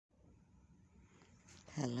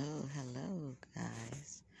Hello,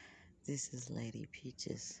 guys. This is Lady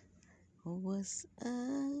Peaches. What's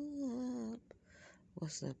up?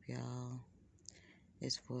 What's up, y'all?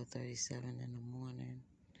 It's 4:37 in the morning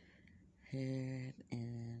here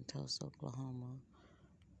in Tulsa, Oklahoma.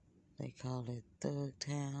 They call it Thug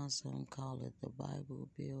Town. Some call it the Bible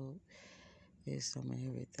Belt. It's some of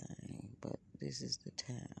everything, but this is the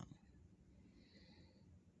town.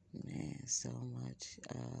 Man, so much.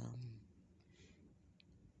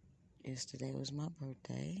 Yesterday was my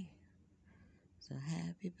birthday. So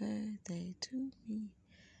happy birthday to me.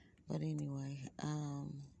 But anyway, I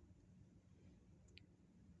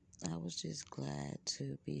was just glad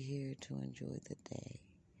to be here to enjoy the day.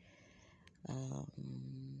 I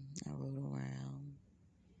rode around,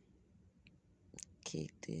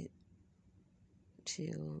 kicked it,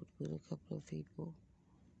 chilled with a couple of people.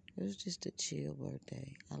 It was just a chill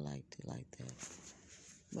birthday. I liked it like that.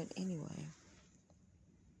 But anyway,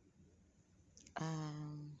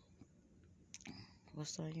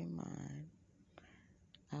 what's on your mind?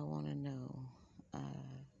 I want to know.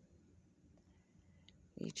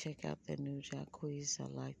 You check out the new Jacquees. I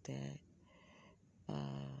like that.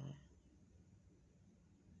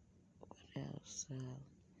 What else?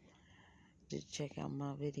 Just check out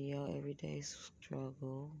my video, Everyday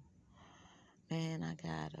Struggle. Man, I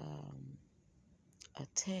got a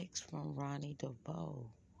text from Ronnie DeVoe.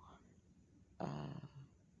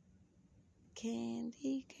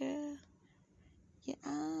 Candy girl, you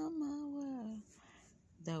are my world.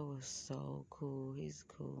 That was so cool. He's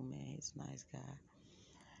cool, man. He's a nice guy.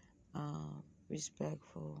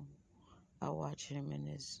 Respectful. I watch him and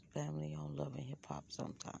his family on Love and Hip Hop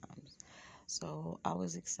sometimes. So I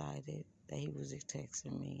was excited that he was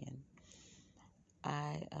texting me, and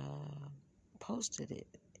I posted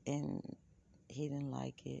it, and he didn't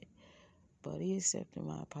like it, but he accepted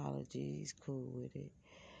my apology. He's cool with it.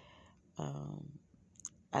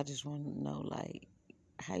 I just want to know, like,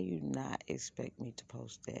 how you not expect me to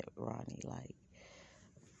post that, Ronnie? Like,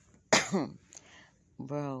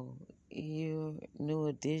 bro, you New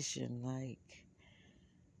Edition. Like,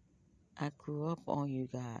 I grew up on you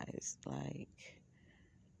guys. Like,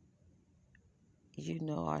 you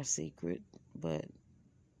know our secret, but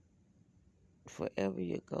forever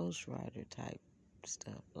your ghostwriter type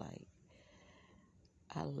stuff. Like,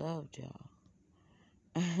 I loved y'all.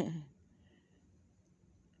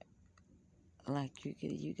 Like,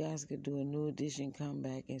 you guys could do a New Edition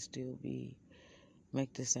comeback and still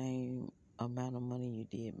make the same amount of money you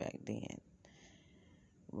did back then.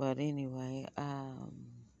 But anyway,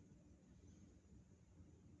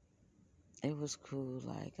 it was cool.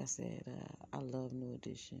 Like I said, I love New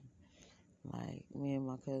Edition. Like, me and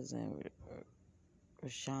my cousin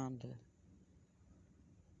Rashonda,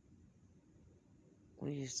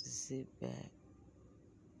 we used to sit back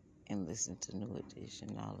and listen to New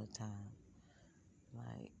Edition all the time.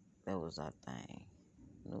 Like, that was our thing,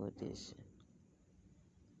 New Edition.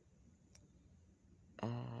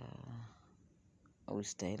 We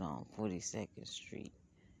stayed on 42nd Street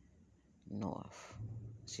North.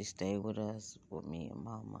 She stayed with us, with me and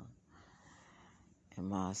Mama, and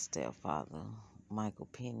my stepfather, Michael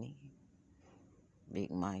Penny, Big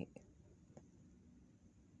Mike.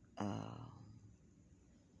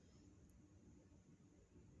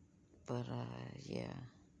 But yeah,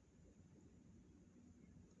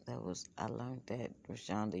 I learned that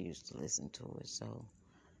Rashonda used to listen to it, so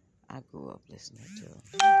I grew up listening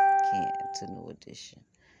to New Edition.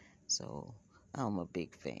 So I'm a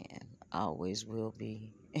big fan. I always will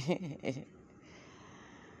be.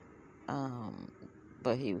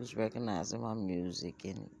 But he was recognizing my music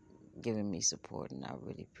and giving me support, and I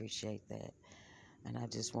really appreciate that. And I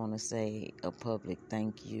just want to say a public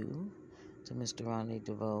thank you to Mr. Ronnie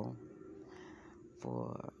DeVoe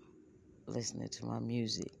for listening to my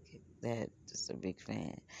music. That's a big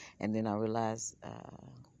fan. And then I realized,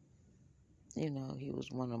 he was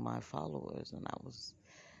one of my followers, and I was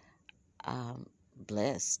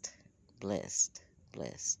blessed.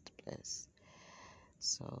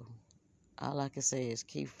 So all I can say is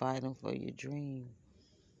keep fighting for your dream.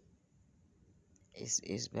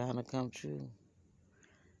 It's bound to come true.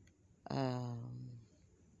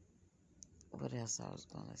 What else I was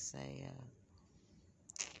gonna say?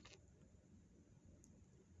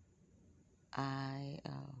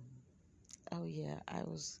 I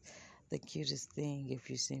was the cutest thing. If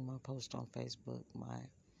you see my post on Facebook, my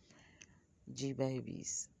G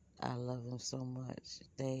babies, I love them so much.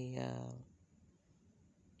 They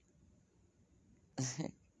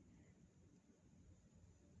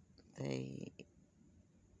they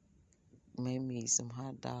made me some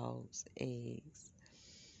hot dogs, eggs,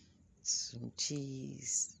 some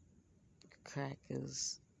cheese,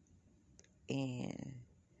 crackers, and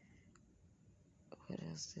what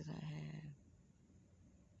else did I have?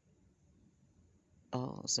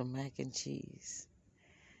 Oh, some mac and cheese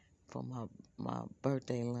for my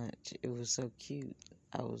birthday lunch. It was so cute.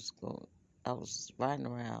 I was riding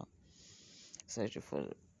around searching for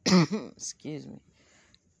excuse me,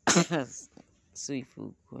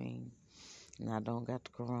 seafood queen. And I don't got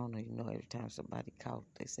the corona. You know, every time somebody cough,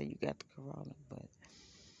 they say you got the corona. But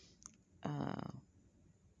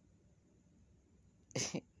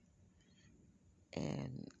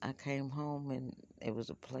and I came home and it was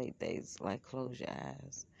a plate. They's like, close your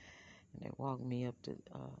eyes. And they walked me up the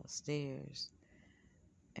stairs.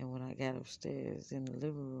 And when I got upstairs in the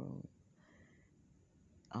living room,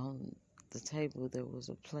 on the table there was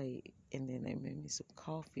a plate, and then they made me some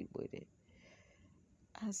coffee with it.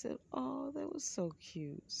 I said, oh, that was so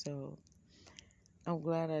cute. So I'm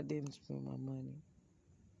glad I didn't spend my money.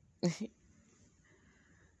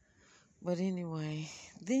 But anyway,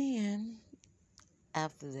 then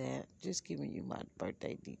after that, just giving you my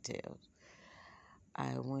birthday details,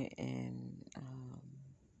 I went and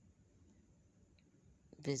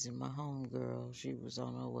visited my homegirl. She was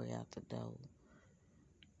on her way out the door.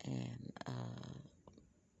 And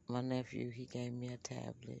my nephew, he gave me a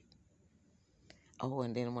tablet. Oh,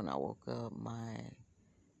 and then when I woke up, my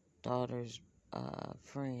daughter's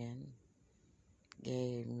friend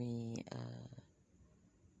gave me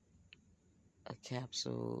a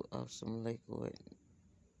capsule of some liquid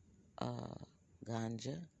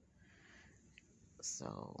ganja.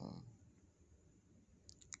 So,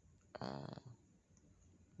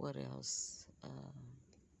 what else?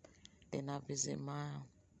 Then I visited my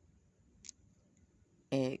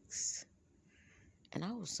ex, and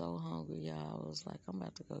I was so hungry, y'all. I was like, I'm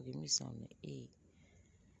about to go get me something to eat.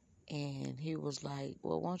 And he was like,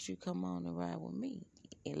 well, why don't you come on and ride with me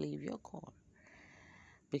and leave your car?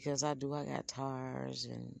 Because I got tires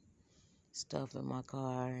and stuff in my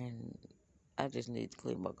car, and I just need to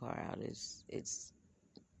clean my car out. It's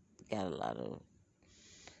got a lot of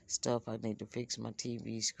stuff. I need to fix my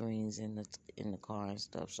TV screens in the car and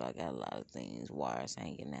stuff. So I got a lot of things, wires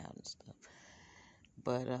hanging out and stuff.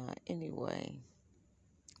 But anyway,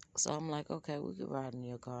 so I'm like, okay, we can ride in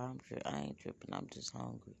your car. I ain't tripping. I'm just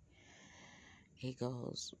hungry. He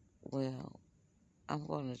goes, well, I'm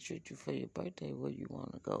going to treat you for your birthday. Where you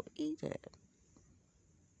want to go eat at?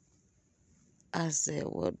 I said,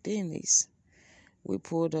 well, Denny's. We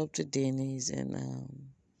pulled up to Denny's,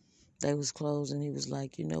 and they was closing. He was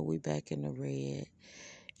like, we back in the red,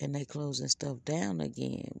 and they closing stuff down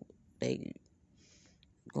again. They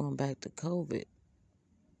going back to COVID.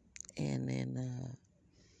 And then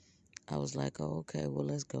I was like, oh, okay, well,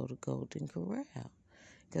 let's go to Golden Corral,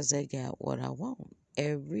 because they got what I want.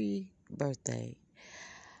 Every birthday,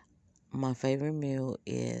 my favorite meal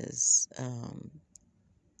is,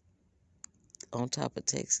 on top of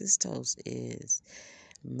Texas toast, is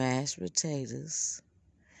mashed potatoes,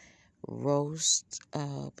 roast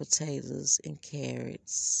potatoes and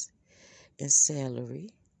carrots and celery,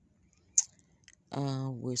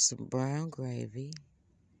 with some brown gravy.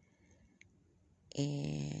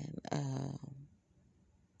 And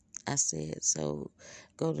I said, so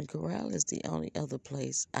Golden Corral is the only other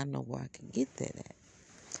place I know where I can get that at,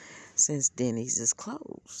 since Denny's is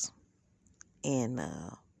closed. And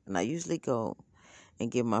I usually go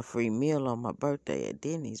and get my free meal on my birthday at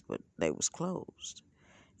Denny's, but they was closed.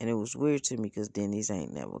 And it was weird to me because Denny's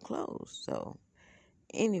ain't never closed. So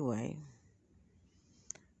anyway,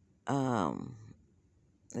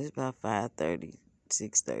 it's about 5:30,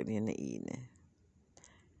 6:30 in the evening.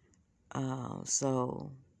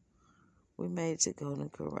 So we made it to Golden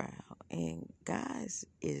Corral, and guys,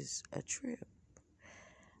 is a trip.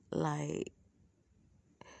 Like,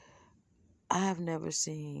 I have never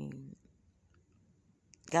seen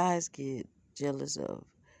guys get jealous of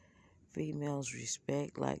females'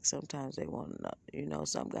 respect. Like, sometimes they want to know,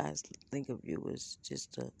 some guys think of you as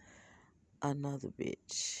just another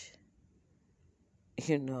bitch.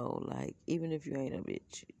 Like, even if you ain't a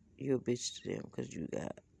bitch, you're a bitch to them because you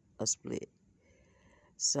got a split.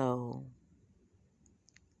 So,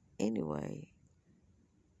 anyway,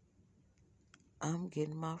 I'm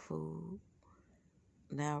getting my food.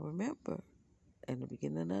 Now, remember, in the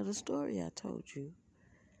beginning of the story, I told you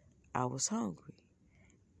I was hungry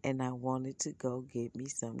and I wanted to go get me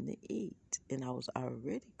something to eat. And I was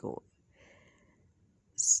already going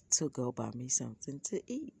to go buy me something to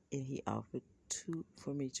eat. And he offered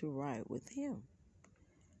for me to ride with him.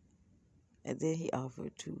 And then he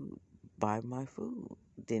offered to buy my food.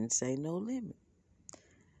 Didn't say no limit.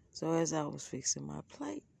 So as I was fixing my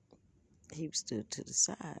plate, he stood to the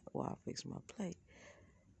side while I fixed my plate.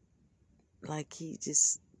 Like he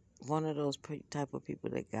just one of those type of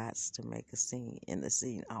people that got to make a scene, and the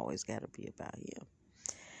scene always got to be about him.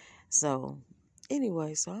 So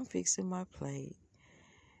anyway, so I'm fixing my plate,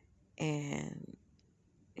 and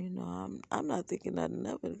I'm not thinking nothing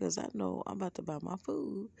of it because I know I'm about to buy my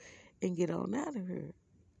food and get on out of here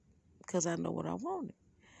because I know what I wanted.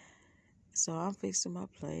 So I'm fixing my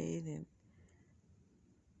plate, and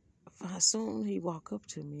soon he walk up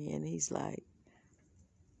to me and he's like,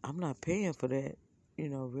 "I'm not paying for that,"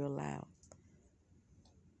 real loud.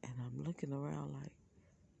 And I'm looking around like,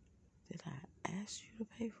 did I ask you to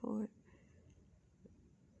pay for it?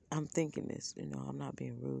 I'm thinking this, I'm not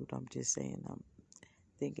being rude. I'm just saying I'm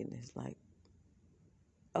thinking this like,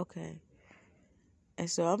 okay. And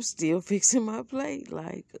so I'm still fixing my plate,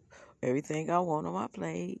 like everything I want on my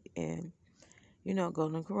plate. And,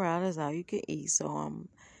 Golden Corral is all you can eat. So I'm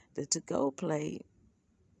the to-go plate,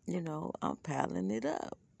 I'm piling it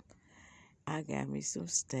up. I got me some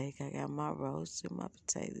steak. I got my roast and my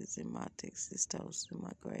potatoes and my Texas toast and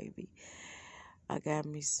my gravy. I got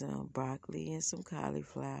me some broccoli and some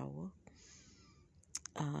cauliflower.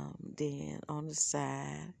 Then on the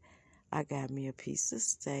side, I got me a piece of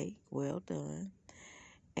steak, well done.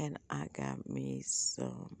 And I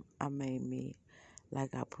made me,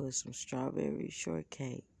 like I put some strawberry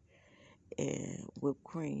shortcake and whipped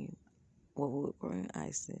cream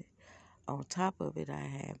icing. On top of it, I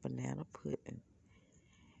had banana pudding.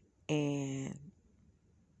 And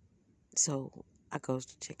so I goes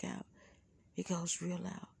to check out. He goes real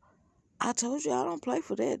loud. I told you I don't play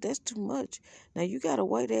for that. That's too much. Now you gotta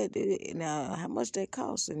weigh that. Now how much that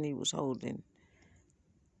costs? And he was holding,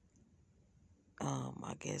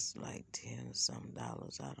 I guess like $10 some. I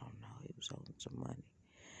don't know. He was holding some money.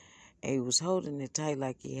 And he was holding it tight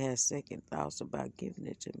like he had second thoughts about giving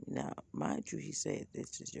it to me. Now, mind you, he said,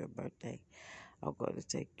 "This is your birthday. I'm going to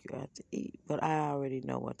take you out to eat." But I already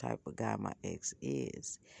know what type of guy my ex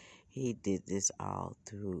is. He did this all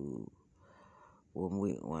through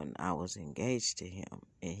when I was engaged to him,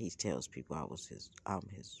 and he tells people I'm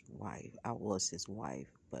his wife. I was his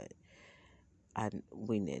wife, but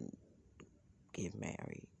we didn't get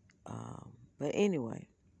married. But anyway,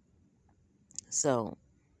 so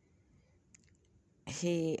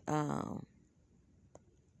he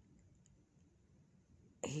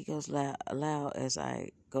goes loud as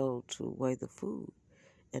I go to weigh the food,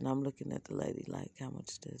 and I'm looking at the lady like, how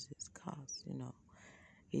much does this cost?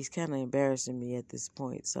 He's kind of embarrassing me at this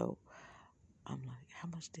point, so I'm like, how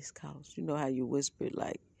much this cost? You know how you whisper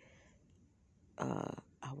like, I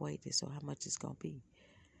weighed it, so how much it's gonna be?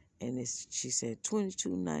 And she said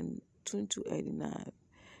 $22.89,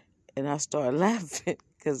 and I started laughing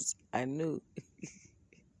because I knew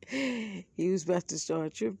he was about to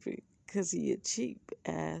start tripping because he a cheap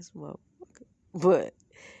ass motherfucker. But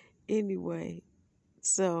anyway,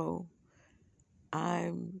 so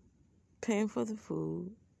I'm paying for the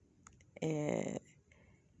food, and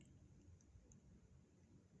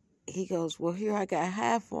he goes, "Well, here I got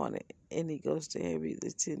half on it," and he goes to hand me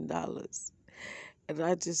the $10. And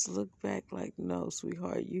I just look back like, "No,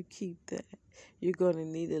 sweetheart, you keep that. You're going to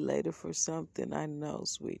need it later for something." I know,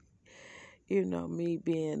 sweet. Me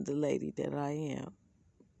being the lady that I am.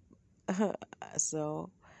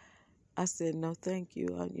 So I said, "No, thank you.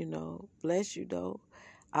 Bless you, though.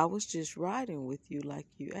 I was just riding with you like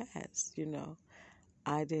you asked.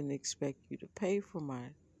 I didn't expect you to pay for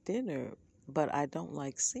my dinner, but I don't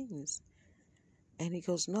like scenes." And he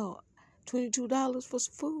goes, "No, $22 for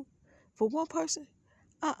some food for one person?"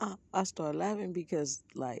 I started laughing because,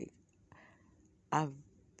 like, I've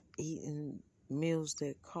eaten meals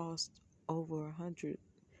that cost over $100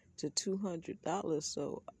 to $200.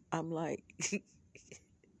 So I'm like,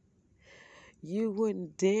 you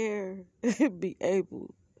wouldn't dare be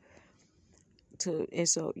able to. And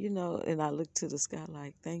so, and I looked to the sky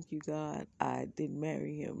like, thank you, God, I didn't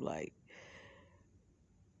marry him. Like,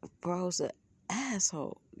 bro's an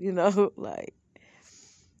asshole, like,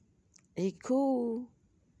 he cool,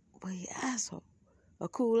 but he asshole, a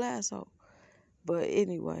cool asshole. But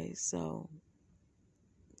anyway, so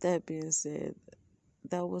that being said,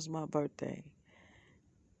 that was my birthday.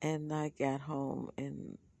 And I got home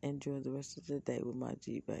and enjoyed the rest of the day with my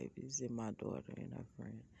G babies and my daughter and her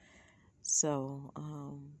friend. So,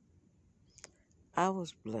 I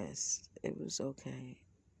was blessed. It was okay.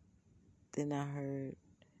 Then I heard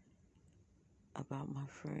about my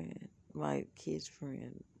friend, my kid's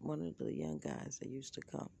friend, one of the young guys that used to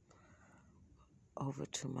come over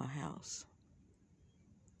to my house.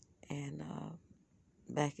 And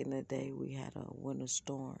back in the day, we had a winter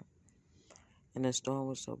storm. And the storm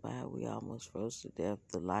was so bad we almost froze to death.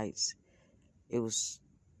 The lights, it was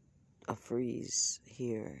a freeze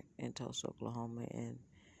here in Tulsa, Oklahoma, and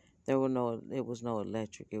it was no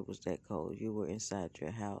electric. It was that cold. You were inside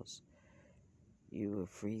your house. You were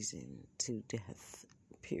freezing to death,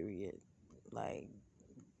 period. Like,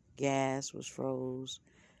 gas was froze,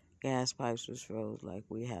 gas pipes was froze, like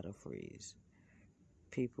we had a freeze.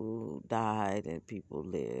 People died and people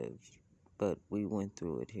lived, but we went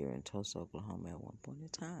through it here in Tulsa, Oklahoma at one point in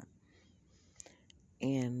time.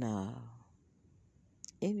 And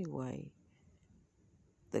anyway,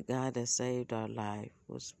 the guy that saved our life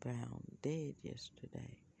was found dead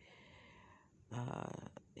yesterday.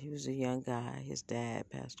 He was a young guy. His dad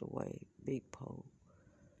passed away, Big Poke,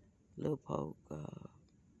 Little Poke,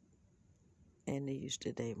 and he used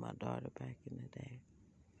to date my daughter back in the day.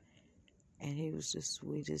 And he was the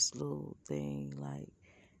sweetest little thing. Like,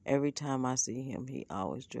 every time I see him, he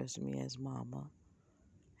always dressed me as Mama.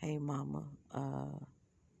 Hey, Mama.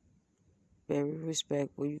 Very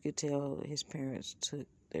respectful. You could tell his parents took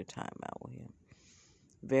their time out with him.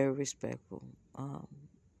 Very respectful.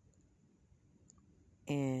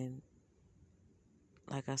 And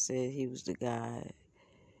like I said, he was the guy.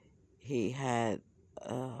 He had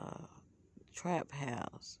a trap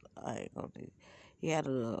house. I ain't gonna do. He had a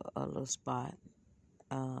little spot,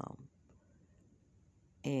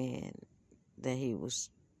 and that he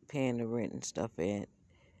was paying the rent and stuff at,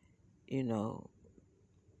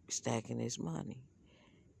 stacking his money.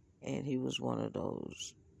 And he was one of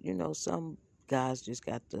those, some guys just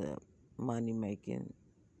got the money making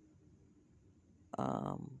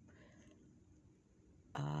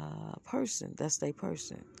person. That's their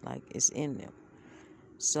person. Like, it's in them.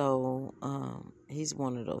 So he's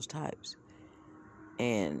one of those types.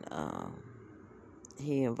 And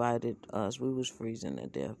he invited us. We was freezing to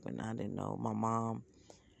death, and I didn't know. My mom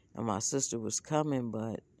and my sister was coming,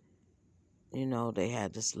 but they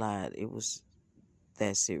had to slide. It was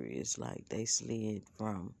that serious. Like, they slid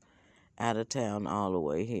from out of town all the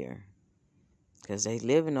way here, because they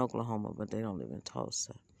live in Oklahoma, but they don't live in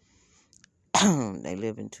Tulsa. They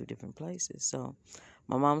live in two different places. So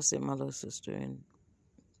my mom sent my little sister, and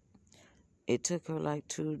it took her like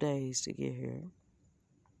 2 days to get here.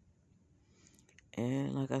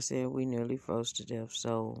 And like I said, we nearly froze to death.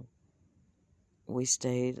 So we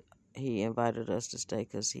stayed. He invited us to stay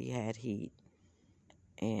because he had heat.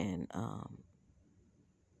 And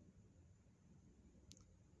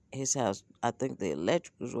his house, I think the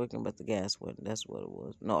electric was working, but the gas wasn't. That's what it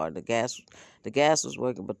was. No, the gas was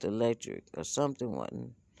working, but the electric or something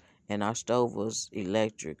wasn't. And our stove was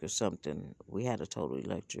electric or something. We had a total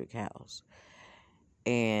electric house.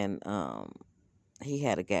 And he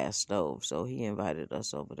had a gas stove, so he invited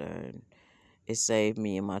us over there, and it saved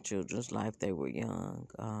me and my children's life. They were young.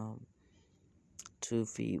 2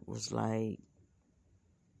 feet was like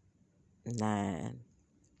 9,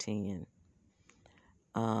 10.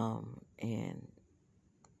 And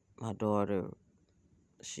my daughter,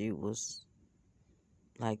 she was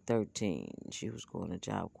like 13. She was going to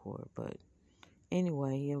Job Corps. But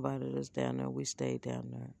anyway, he invited us down there. We stayed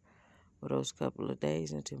down there for those couple of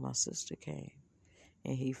days until my sister came.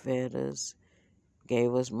 And he fed us,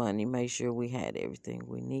 gave us money, made sure we had everything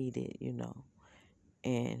we needed,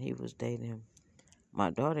 And he was dating my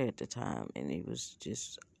daughter at the time, and he was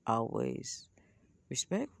just always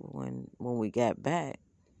respectful. When we got back,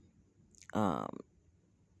 I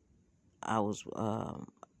was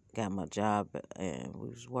got my job and we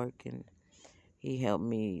was working. He helped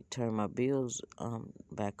me turn my bills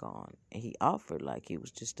back on. And he offered, like, he was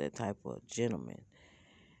just that type of gentleman.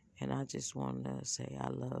 And I just wanted to say I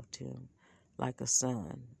loved him like a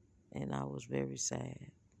son. And I was very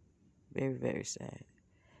sad, very, very sad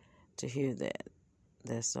to hear that.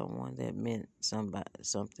 That's someone that meant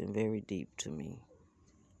something very deep to me.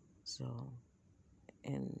 So,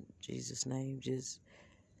 in Jesus' name, just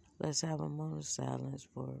let's have a moment of silence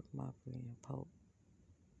for my friend Pope.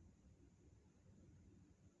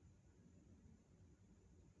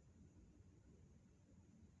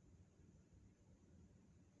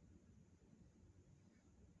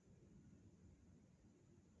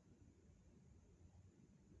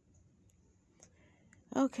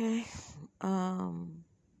 Okay.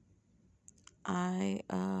 I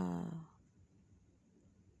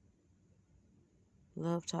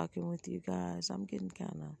love talking with you guys. I'm getting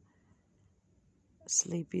kind of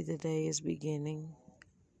sleepy. The day is beginning.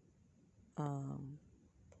 I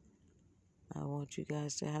want you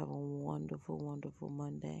guys to have a wonderful, wonderful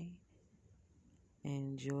Monday.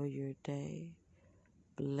 Enjoy your day.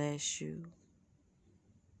 Bless you.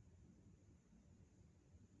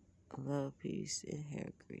 Love, peace, and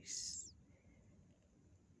hair grease.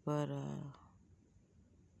 But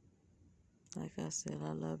like I said,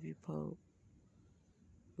 I love you, Pope.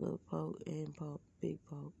 Little Pope and Pope, Big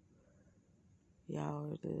Pope.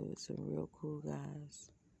 Y'all are some real cool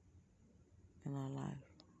guys in our life.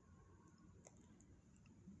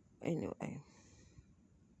 Anyway,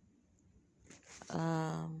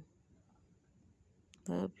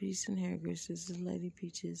 love, peace, and hair grease. This is Lady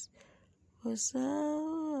Peaches. What's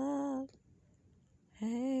up?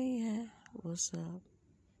 Hey, yeah. What's up?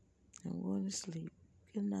 I'm going to sleep.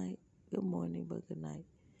 Good night. Good morning, but good night.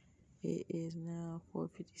 It is now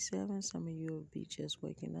 4:57. Some of you will be just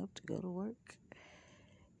waking up to go to work.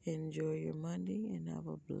 Enjoy your Monday and have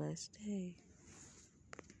a blessed day.